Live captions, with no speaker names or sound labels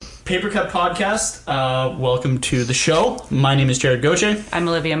Paper Cut Podcast. Welcome to the show. My name is Jared Gauthier. I'm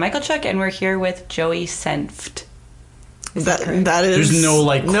Olivia Michalchuk, and we're here with Joey Senft. That is. There's no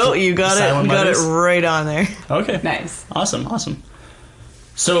No, you got it. You got it right on there. Okay. Nice. Awesome.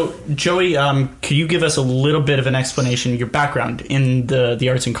 So, Joey, could you give us a little bit of an explanation of your background in the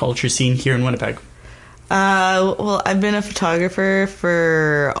arts and culture scene here in Winnipeg? Well, I've been a photographer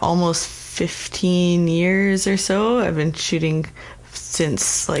for almost 15 years or so. I've been shooting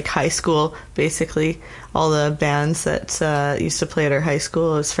since like high school, basically. All the bands that used to play at our high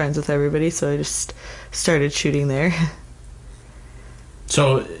school, I was friends with everybody, so I just started shooting there.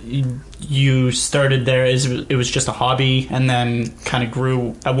 So you started there, it was just a hobby, and then kind of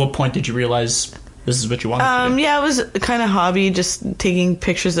grew. At what point did you realize this is what you wanted to do? Yeah, it was kind of hobby, just taking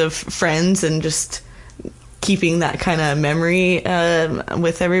pictures of friends and just keeping that kind of memory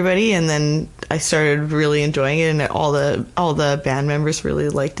with everybody. And then I started really enjoying it, and all the band members really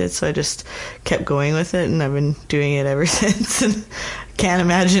liked it, so I just kept going with it, and I've been doing it ever since, and can't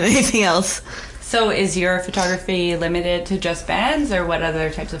imagine anything else. So is your photography limited to just bands, or what other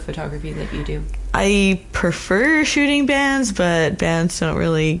types of photography that you do? I prefer shooting bands, but bands don't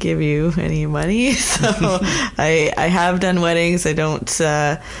really give you any money. So I have done weddings. I don't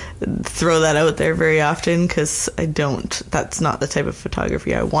throw that out there very often because that's not the type of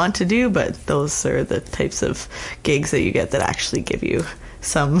photography I want to do, but those are the types of gigs that you get that actually give you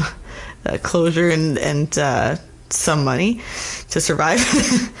some closure and some money to survive.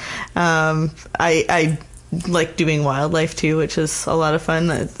 I like doing wildlife too, which is a lot of fun.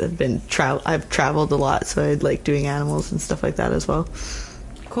 I've traveled a lot, so I like doing animals and stuff like that as well.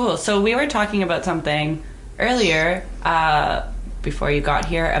 Cool. So we were talking about something earlier before you got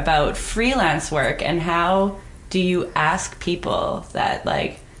here about freelance work, and how do you ask people that,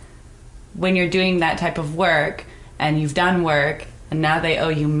 like, when you're doing that type of work and you've done work and now they owe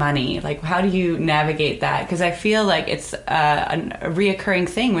you money, like, how do you navigate that? Because I feel like it's a reoccurring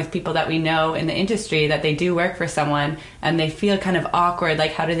thing with people that we know in the industry, that they do work for someone and they feel kind of awkward,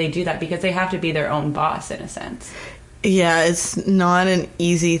 like, how do they do that? Because they have to be their own boss in a sense. Yeah, it's not an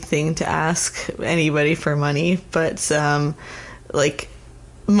easy thing to ask anybody for money, but like,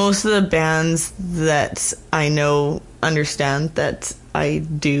 most of the bands that I know understand that I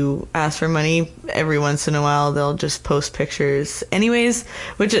do ask for money. Every once in a while they'll just post pictures anyways,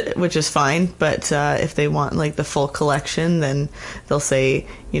 which is fine, but if they want like the full collection, then they'll say,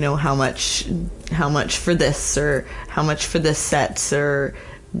 you know, how much for this, or how much for this set, or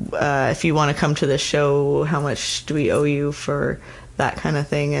if you want to come to this show, how much do we owe you for that kind of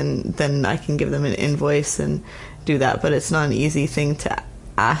thing, and then I can give them an invoice and do that. But it's not an easy thing to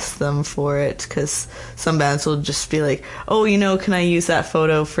ask them for it, because some bands will just be like, oh, you know, can I use that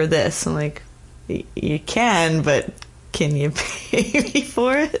photo for this? I'm like, you can, but can you pay me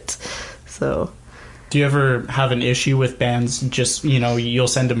for it? So do you ever have an issue with bands, just, you know, you'll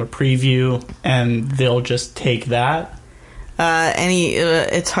send them a preview and they'll just take that?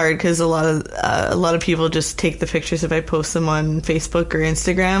 It's hard because a lot of people just take the pictures. If I post them on Facebook or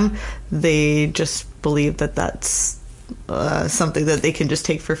Instagram, they just believe that that's something that they can just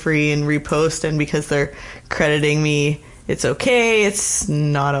take for free and repost, and because they're crediting me, it's okay. It's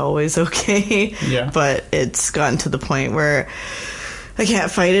not always okay. Yeah. But it's gotten to the point where I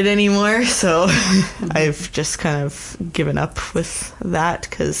can't fight it anymore, so I've just kind of given up with that,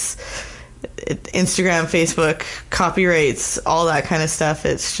 because Instagram, Facebook, copyrights, all that kind of stuff,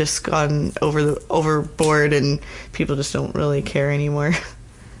 it's just gone overboard, and people just don't really care anymore.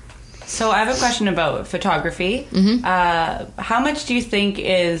 So I have a question about photography. Mm-hmm. How much do you think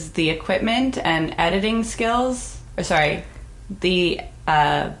is the equipment and editing skills, the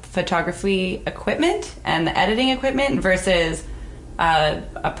photography equipment and the editing equipment versus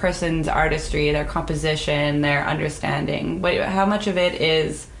a person's artistry, their composition, their understanding? How much of it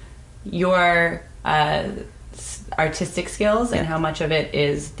is your artistic skills, and how much of it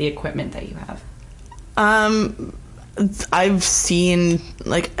is the equipment that you have? I've seen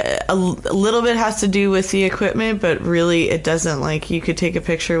like a little bit has to do with the equipment, but really it doesn't. Like, you could take a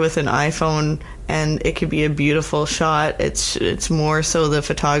picture with an iPhone and it could be a beautiful shot. It's more so the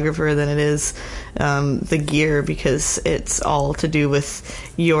photographer than it is the gear, because it's all to do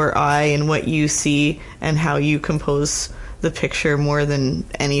with your eye and what you see and how you compose the picture more than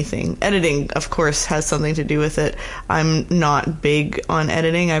anything. Editing, of course, has something to do with it. I'm not big on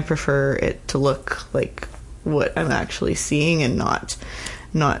editing. I prefer it to look like what I'm actually seeing, and not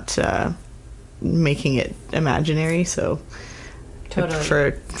making it imaginary. So totally. I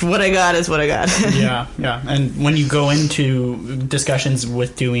prefer what I got is what I got. Yeah. And when you go into discussions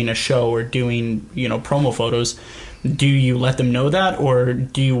with doing a show or doing, you know, promo photos, do you let them know that, or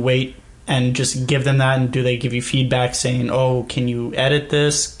do you wait and just give them that, and do they give you feedback saying, oh, can you edit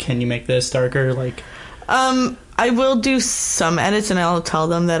this? Can you make this darker? Like, I will do some edits, and I'll tell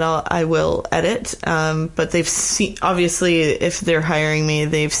them that I will edit. But they've seen, obviously, if they're hiring me,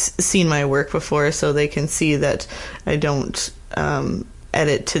 they've seen my work before, so they can see that I don't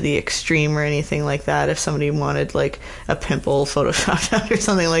edit to the extreme or anything like that. If somebody wanted like a pimple photoshopped out or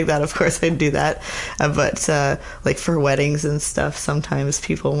something like that, of course I'd do that. But like for weddings and stuff, sometimes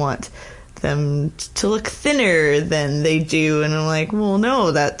people want them to look thinner than they do, and I'm like, well,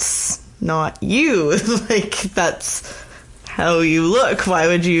 no, that's not you. Like, that's how you look. Why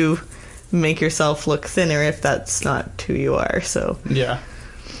would you make yourself look thinner if that's not who you are? So yeah,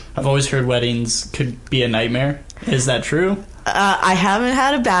 I've always heard weddings could be a nightmare. Is that true? I haven't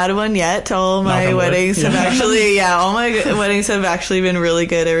had a bad one yet. All my weddings have actually, all my weddings have actually been really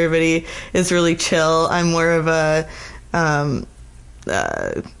good. Everybody is really chill. I'm more of a,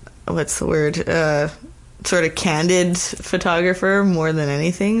 what's the word? Sort of candid photographer more than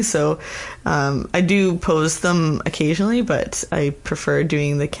anything. So I do pose them occasionally, but I prefer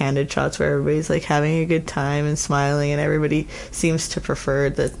doing the candid shots where everybody's like having a good time and smiling, and everybody seems to prefer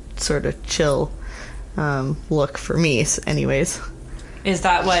the sort of chill look for me anyways. Is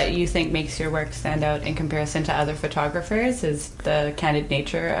that what you think makes your work stand out in comparison to other photographers, is the candid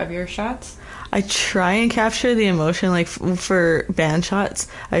nature of your shots? I try and capture the emotion. Like for band shots,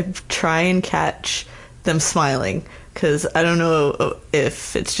 I try and catch them smiling, because I don't know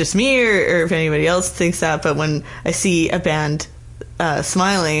if it's just me or if anybody else thinks that, but when I see a band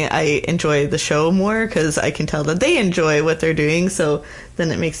smiling, I enjoy the show more, because I can tell that they enjoy what they're doing, so then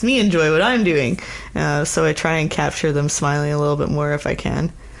it makes me enjoy what I'm doing. So I try and capture them smiling a little bit more if I can.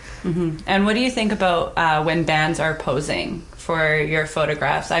 Mm-hmm. And what do you think about when bands are posing for your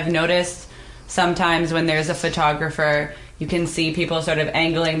photographs? I've noticed sometimes when there's a photographer, you can see people sort of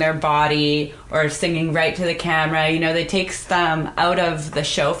angling their body or singing right to the camera. You know, they takes them out of the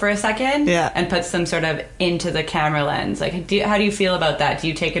show for a second and puts them sort of into the camera lens. Like, how do you feel about that? Do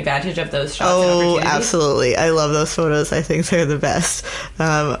you take advantage of those shots? Oh, absolutely. I love those photos. I think they're the best.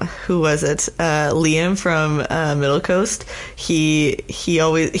 Who was it? Liam from Middle Coast. He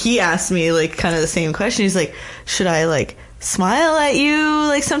asked me like kind of the same question. He's like, should I like smile at you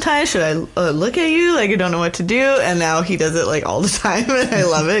like sometimes? Should I look at you? Like, I don't know what to do. And now he does it like all the time, and I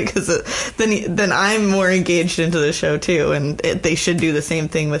love it, because then I'm more engaged into the show too. And they should do the same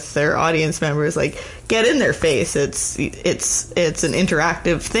thing with their audience members. Like, get in their face. It's an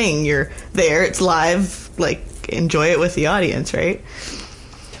interactive thing. You're there. It's live. Like, enjoy it with the audience, right?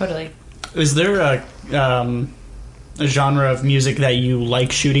 Totally. Is there a genre of music that you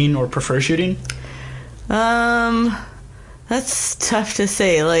like shooting or prefer shooting? That's tough to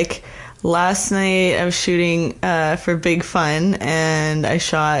say. Like, last night I was shooting for Big Fun, and I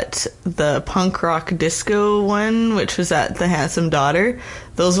shot the punk rock disco one, which was at the Handsome Daughter.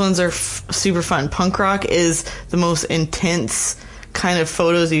 Those ones are super fun. Punk rock is the most intense kind of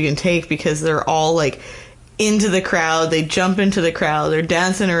photos you can take, because they're all like into the crowd. They jump into the crowd. They're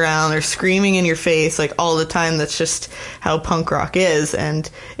dancing around. They're screaming in your face like all the time. That's just how punk rock is, and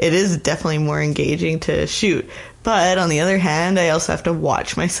it is definitely more engaging to shoot. But on the other hand, I also have to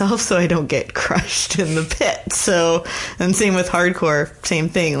watch myself so I don't get crushed in the pit. So, and same with hardcore, same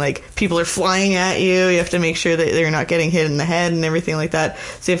thing. Like, people are flying at you. You have to make sure that they're not getting hit in the head and everything like that.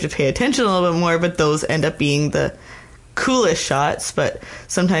 So you have to pay attention a little bit more, but those end up being the coolest shots. But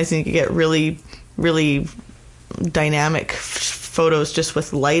sometimes you can get really, really dynamic photos just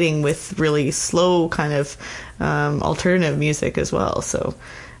with lighting, with really slow kind of alternative music as well. So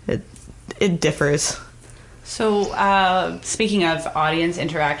it differs. So, speaking of audience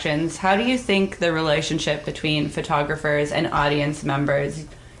interactions, how do you think the relationship between photographers and audience members?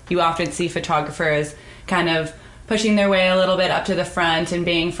 You often see photographers kind of pushing their way a little bit up to the front and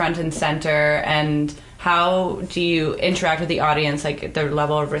being front and center. And how do you interact with the audience, like the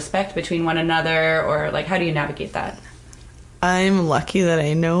level of respect between one another, or like how do you navigate that? I'm lucky that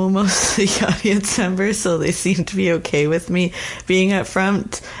I know most of the audience members, so they seem to be okay with me being up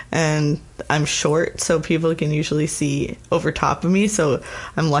front, and I'm short, so people can usually see over top of me, so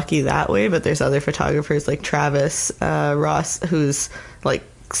I'm lucky that way. But there's other photographers like Travis Ross, who's like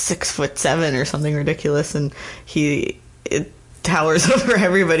 6'7" or something ridiculous, and it towers over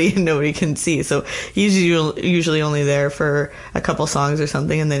everybody and nobody can see. So he's usually only there for a couple songs or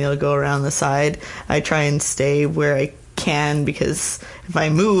something, and then he'll go around the side. I try and stay where I can, because if I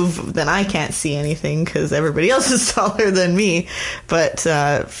move, then I can't see anything because everybody else is taller than me. But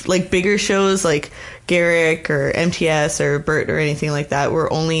like bigger shows like Garrick or MTS or Bert or anything like that, we're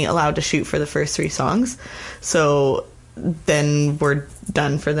only allowed to shoot for the first 3 songs. So then we're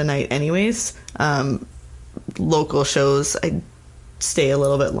done for the night anyways. Local shows, I stay a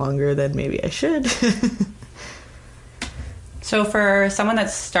little bit longer than maybe I should. So for someone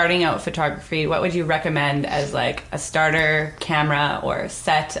that's starting out photography, what would you recommend as like a starter camera or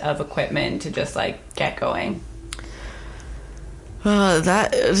set of equipment to just like get going?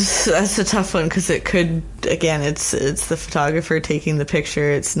 That's a tough one, because it could, again, it's the photographer taking the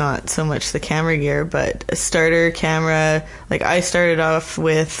picture. It's not so much the camera gear, but a starter camera. Like I started off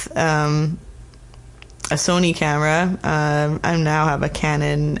with a Sony camera. I now have a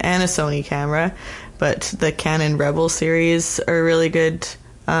Canon and a Sony camera, but the Canon Rebel series are a really good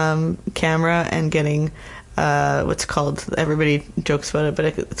camera, and getting what's called, everybody jokes about it, but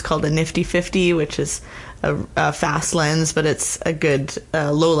it's called a Nifty 50, which is a fast lens, but it's a good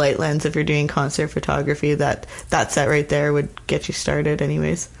low light lens if you're doing concert photography. That set right there would get you started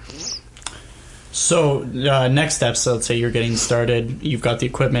anyways. So next steps, so let's say you're getting started, you've got the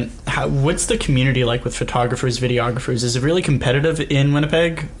equipment. What's the community like with photographers, videographers? Is it really competitive in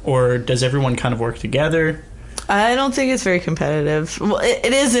Winnipeg, or does everyone kind of work together? I don't think it's very competitive. Well,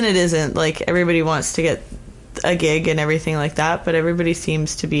 it is and it isn't. Like, everybody wants to get a gig and everything like that, but everybody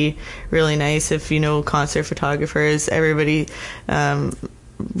seems to be really nice. If you know concert photographers, everybody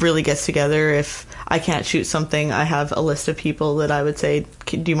really gets together. If I can't shoot something, I have a list of people that I would say,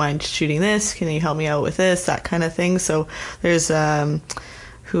 do you mind shooting this? Can you help me out with this? That kind of thing. So there's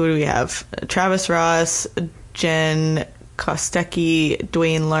who do we have? Travis Ross, Jen Kostecki,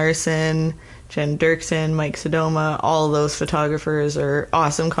 Dwayne Larson, Jen Dirksen, Mike Sodoma. All of those photographers are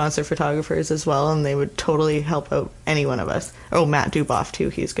awesome concert photographers as well, and they would totally help out any one of us. Oh, Matt Duboff too,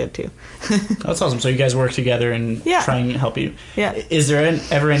 he's good too. That's awesome. So you guys work together and try and help you. Yeah. Is there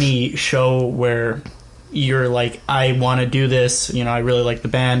ever any show where you're like, I want to do this, I really like the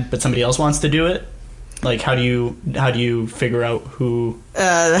band, but somebody else wants to do it? Like, how do you figure out who?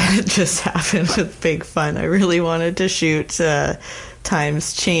 That just happened with Big Fun. I really wanted to shoot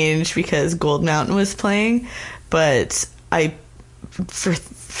Times Change because Gold Mountain was playing, but for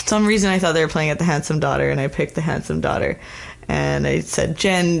some reason I thought they were playing at the Handsome Daughter, and I picked the Handsome Daughter, and I said,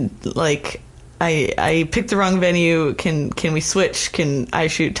 Jen, like, I picked the wrong venue, can we switch? Can I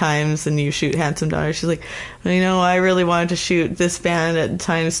shoot Times and you shoot Handsome Daughter? She's like, well, I really wanted to shoot this band at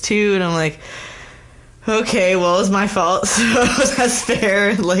Times too, and I'm like, okay, well, it's my fault, so that's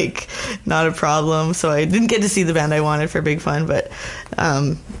fair, like, not a problem. So I didn't get to see the band I wanted for Big Fun, but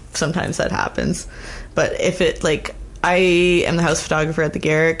sometimes that happens. But if it, like, I am the house photographer at the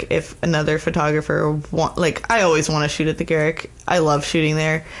Garrick, if another photographer I always want to shoot at the Garrick. I love shooting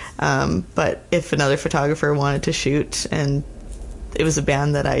there, but if another photographer wanted to shoot and it was a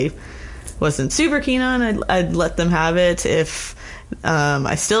band that I wasn't super keen on, I'd let them have it. If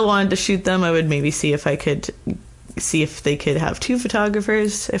I still wanted to shoot them, I would maybe see if they could have 2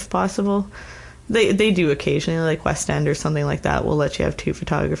 photographers if possible. They do occasionally, like West End or something like that, will let you have 2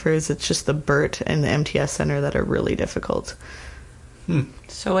 photographers. It's just the Burt and the MTS Center that are really difficult.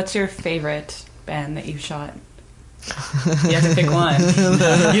 So what's your favorite band that you shot? You have to pick one.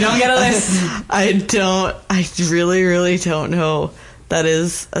 You don't get a list. I really, really don't know. That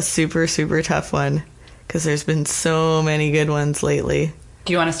is a super, super tough one, because there's been so many good ones lately.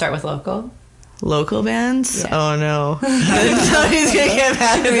 Do you want to start with local? Local bands? Yeah. Oh no. Somebody's gonna get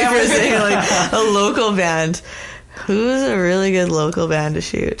mad at me for saying like a local band. Who's a really good local band to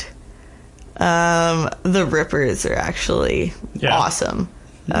shoot? The Rippers are actually awesome.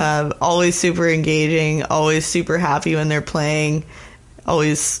 Always super engaging, always super happy when they're playing,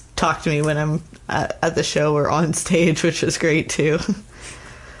 always talk to me when I'm at the show or on stage, which is great too.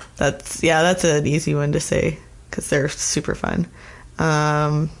 That's an easy one to say because they're super fun.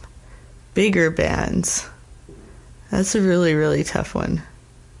 Bigger bands, that's a really, really tough one.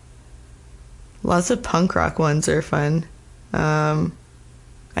 Lots of punk rock ones are fun. I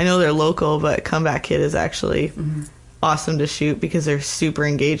know they're local, but Comeback Kid is actually awesome to shoot because they're super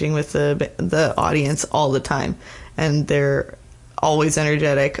engaging with the audience all the time, and they're always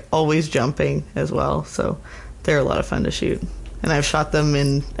energetic, always jumping as well. So they're a lot of fun to shoot. And I've shot them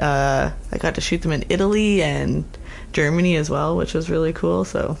I got to shoot them in Italy and Germany as well, which was really cool.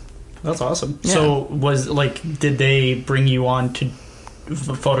 So that's awesome. Yeah. So did they bring you on to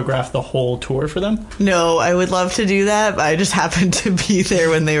photograph the whole tour for them? No, I would love to do that, but I just happened to be there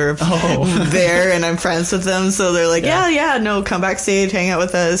when they were there, and I'm friends with them, so they're like, yeah, no, come backstage, hang out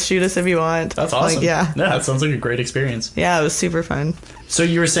with us, shoot us if you want. That's awesome. Like, yeah, that sounds like a great experience. Yeah, it was super fun. So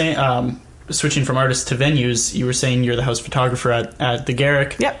you were saying, switching from artists to venues, you were saying you're the house photographer at the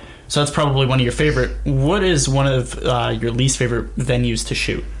Garrick. Yep. So that's probably one of your favorite. What is one of your least favorite venues to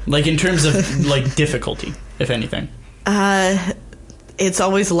shoot? Like in terms of like difficulty, if anything. It's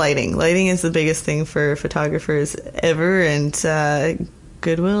always lighting. Lighting is the biggest thing for photographers ever, and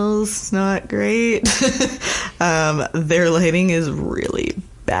Goodwill's not great. Their lighting is really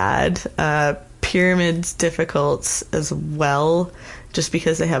bad. Pyramid's difficult as well, just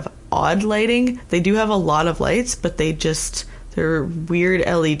because they have odd lighting. They do have a lot of lights, but they're weird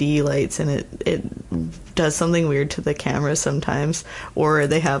LED lights, and it does something weird to the camera sometimes. Or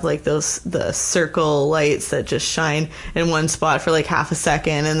they have like the circle lights that just shine in one spot for like half a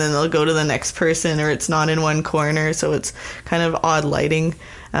second, and then they'll go to the next person, or it's not in one corner, so it's kind of odd lighting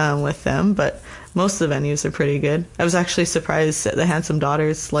with them. But most of the venues are pretty good. I was actually surprised that the Handsome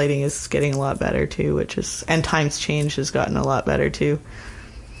Daughters lighting is getting a lot better too, and Times Change has gotten a lot better too.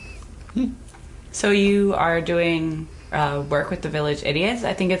 So you are doing work with the Village Idiots.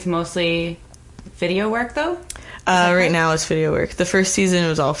 I think it's mostly video work, though? Right now it's video work. The first season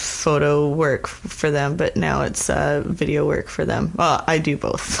was all photo work for them, but now it's video work for them. Well, I do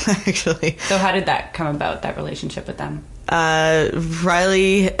both, actually. So how did that come about, that relationship with them?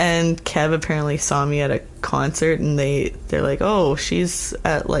 Riley and Kev apparently saw me at a concert, and they're like, oh, she's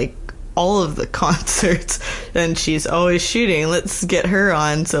at like all of the concerts and she's always shooting, let's get her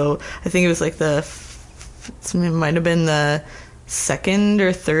on. So I think it was like it might have been the second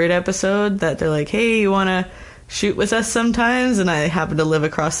or third episode that they're like, hey, you want to shoot with us sometimes? And I happen to live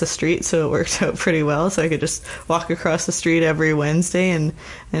across the street, so it worked out pretty well, so I could just walk across the street every Wednesday and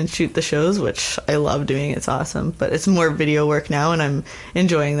shoot the shows, which I love doing. It's awesome, but it's more video work now, and I'm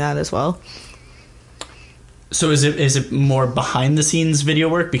enjoying that as well. So is it more behind the scenes video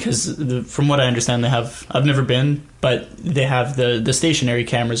work? Because from what I understand, I've never been, but they have the stationary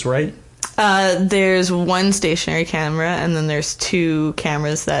cameras, right? There's one stationary camera, and then there's two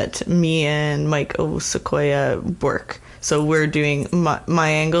cameras that me and Mike Osekoya work. So we're doing my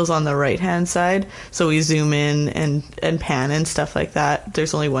angles on the right hand side, so we zoom in and pan and stuff like that.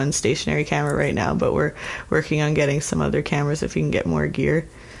 There's only one stationary camera right now, but we're working on getting some other cameras if we can get more gear.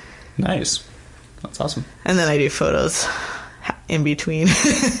 Nice. That's awesome. And then I do photos in between.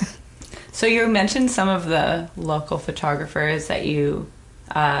 So you mentioned some of the local photographers that you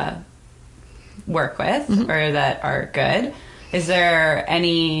work with, mm-hmm. or that are good. Is there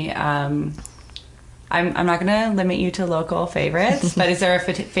any... I'm not going to limit you to local favorites, but is there a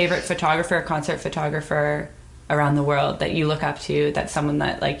favorite photographer, concert photographer around the world that you look up to, that's someone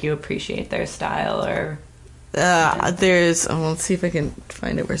that like you appreciate their style? Or let's see if I can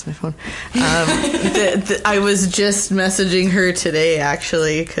find it. Where's my phone? I was just messaging her today,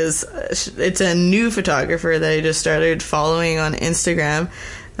 actually, because it's a new photographer that I just started following on Instagram.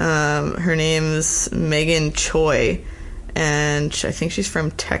 Her name's Megan Choi, and I think she's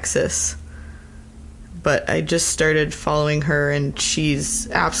from Texas. But I just started following her, and she's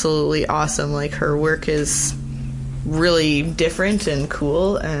absolutely awesome. Like, her work is really different and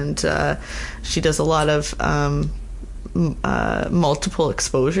cool, and she does a lot of multiple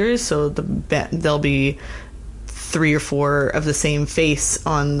exposures, so there'll be 3 or 4 of the same face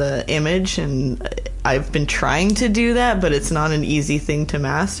on the image, and I've been trying to do that, but it's not an easy thing to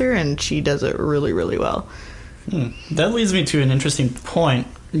master, and she does it really, really well. That leads me to an interesting point.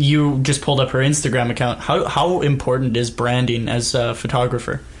 You just pulled up her Instagram account. How important is branding as a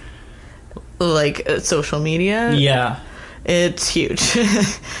photographer? Like social media? Yeah. It's huge.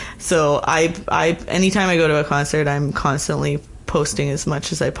 So I anytime I go to a concert, I'm constantly posting as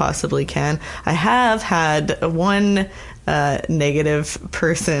much as I possibly can. I have had one negative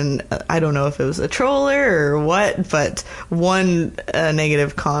person, I don't know if it was a troller or what, but one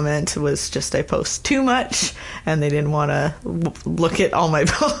negative comment was just I post too much, and they didn't want to look at all my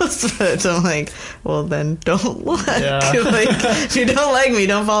posts. But I'm like, well, then don't look. Yeah. Like, if you don't like me,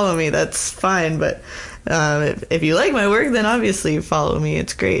 don't follow me. That's fine. But if you like my work, then obviously follow me.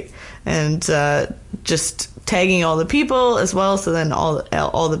 It's great. And just tagging all the people as well, so then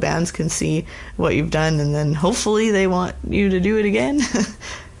all the bands can see what you've done, and then hopefully they want you to do it again.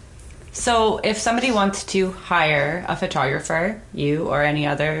 So if somebody wants to hire a photographer, you or any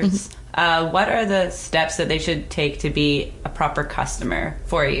others, mm-hmm. What are the steps that they should take to be a proper customer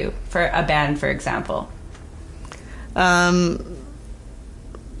for you, for a band, for example? I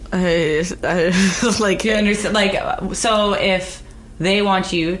like, you understand, like, so if they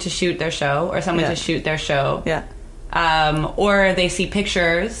want you to shoot their show or someone to shoot their show. Yeah. Or they see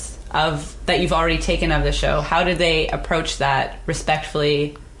pictures of that you've already taken of the show. How do they approach that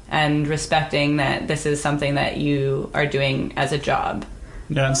respectfully and respecting that this is something that you are doing as a job?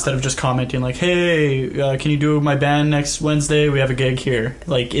 Yeah, instead of just commenting like, "Hey, can you do my band next Wednesday? We have a gig here."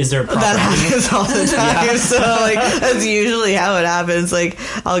 Like, is there a proper... That happens all the time. Yeah. So, like, that's usually how it happens. Like,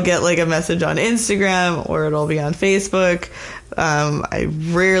 I'll get, like, a message on Instagram or it'll be on Facebook. I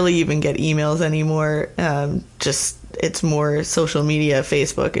rarely even get emails anymore. It's more social media,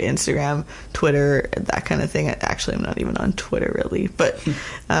 Facebook, Instagram, Twitter, that kind of thing. Actually, I'm not even on Twitter really, but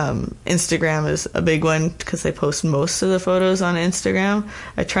Instagram is a big one because I post most of the photos on Instagram.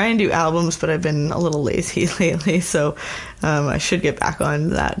 I try and do albums, but I've been a little lazy lately, so I should get back on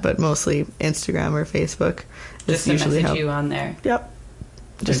that, but mostly Instagram or Facebook. Just to message you on there. Yep.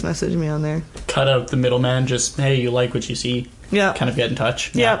 Just message me on there. Cut out the middleman, just, hey, you like what you see. Yeah. Kind of get in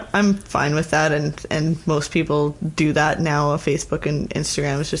touch. Yeah, I'm fine with that, and most people do that now. Facebook and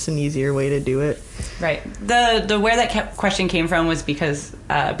Instagram is just an easier way to do it. Right. The where that question came from was because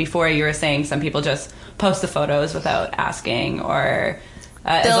before you were saying some people just post the photos without asking, or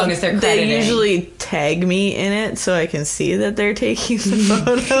as long as they're crediting. They usually tag me in it so I can see that they're taking the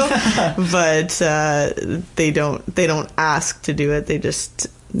photo, but they don't ask to do it. They just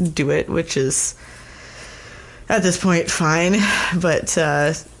do it, which is at this point fine. But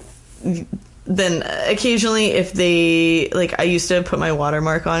then occasionally, if they, like, I used to put my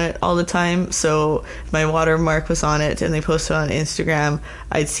watermark on it all the time, so if my watermark was on it and they posted on Instagram,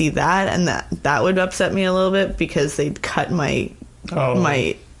 I'd see that, and that would upset me a little bit because they'd cut my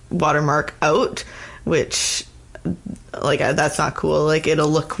watermark out, which, like, that's not cool. Like, it'll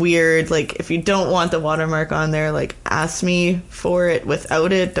look weird. Like, if you don't want the watermark on there, like, ask me for it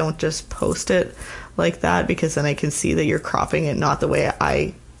without it. Don't just post it like that, because then I can see that you're cropping it not the way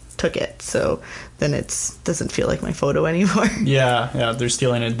I took it. So then it doesn't feel like my photo anymore. Yeah, they're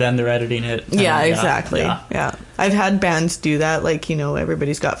stealing it, then they're editing it. Yeah, exactly. Yeah. I've had bands do that. Like,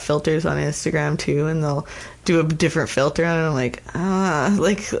 everybody's got filters on Instagram too, and they'll do a different filter, and I'm like,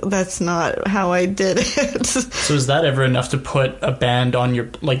 that's not how I did it. So is that ever enough to put a band on your,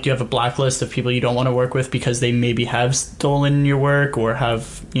 like, do you have a blacklist of people you don't want to work with because they maybe have stolen your work or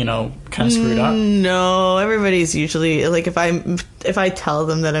have, kind of screwed up? No, everybody's usually, like, if I tell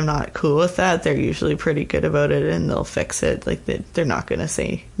them that I'm not cool with that, they're usually pretty good about it, and they'll fix it. Like, they're not going to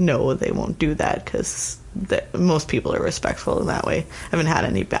say no, they won't do that, because most people are respectful in that way. I haven't had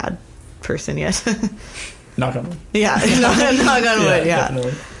any bad person yet. Knock on wood. Yeah, knock on wood, yeah.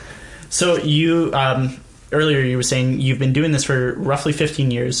 Definitely. So you, earlier you were saying you've been doing this for roughly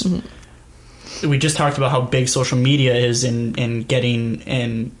 15 years. Mm-hmm. We just talked about how big social media is in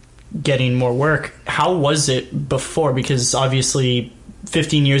getting more work. How was it before? Because obviously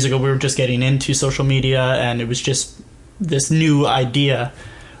 15 years ago we were just getting into social media and it was just this new idea.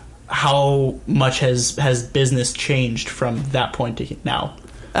 How much has business changed from that point to now?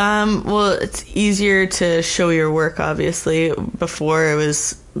 Well, it's easier to show your work, obviously. Before it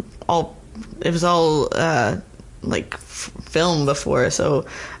was all like film before, so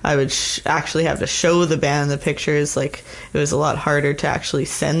I would actually have to show the band the pictures. Like, it was a lot harder to actually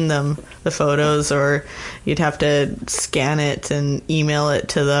send them the photos, or you'd have to scan it and email it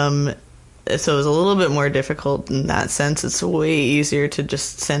to them. So it was a little bit more difficult in that sense. It's way easier to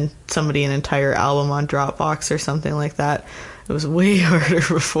just send somebody an entire album on Dropbox or something like that. It was way harder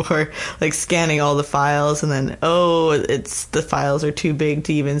before, like scanning all the files and then, the files are too big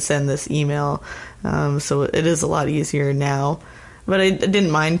to even send this email. So it is a lot easier now. But I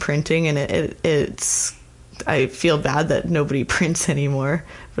didn't mind printing, and it's I feel bad that nobody prints anymore.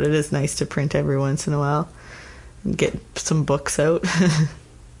 But it is nice to print every once in a while and get some books out.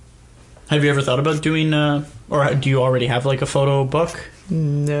 Have you ever thought about doing, or do you already have like a photo book?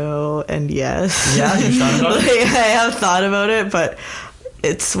 No, and yes. Yeah, you've thought about it? I have thought about it, but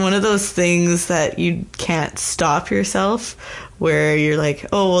it's one of those things that you can't stop yourself, where you're like,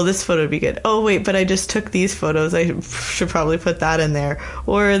 oh, well, this photo would be good. Oh, wait, but I just took these photos. I should probably put that in there.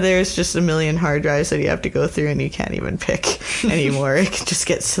 Or there's just a million hard drives that you have to go through and you can't even pick anymore. It just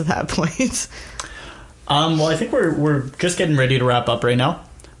gets to that point. Well, I think we're just getting ready to wrap up right now.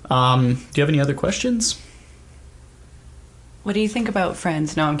 Do you have any other questions? What do you think about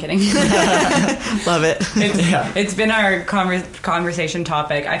Friends? No, I'm kidding. Love it. It's been our conversation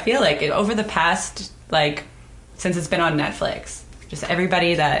topic. I feel like over the past, since it's been on Netflix, just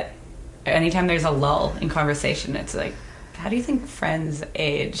everybody that, anytime there's a lull in conversation, it's like, how do you think Friends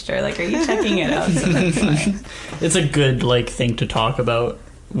aged? Or, are you checking it out? So that's fine. It's a good, thing to talk about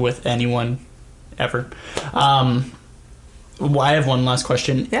with anyone ever. I have one last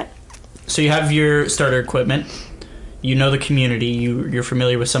question. Yeah. So you have your starter equipment. You know the community. You're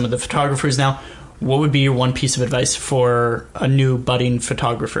familiar with some of the photographers now. What would be your one piece of advice for a new budding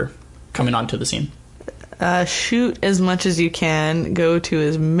photographer coming onto the scene? Shoot as much as you can. Go to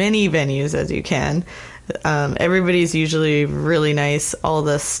as many venues as you can. Everybody's usually really nice. All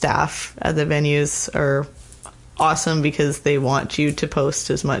the staff at the venues are awesome because they want you to post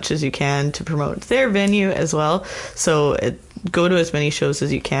as much as you can to promote their venue as well. So go to as many shows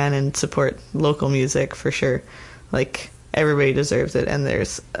as you can and support local music for sure. Like, everybody deserves it, and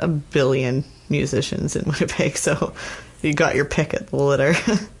there's a billion musicians in Winnipeg, so you got your pick at the litter.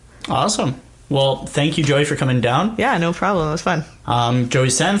 Awesome. Well, thank you, Joey, for coming down. Yeah, no problem. It was fun. Joey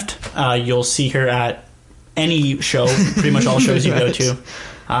Senft, you'll see her at any show, pretty much all shows you go to.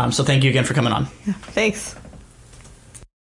 So thank you again for coming on. Yeah, thanks.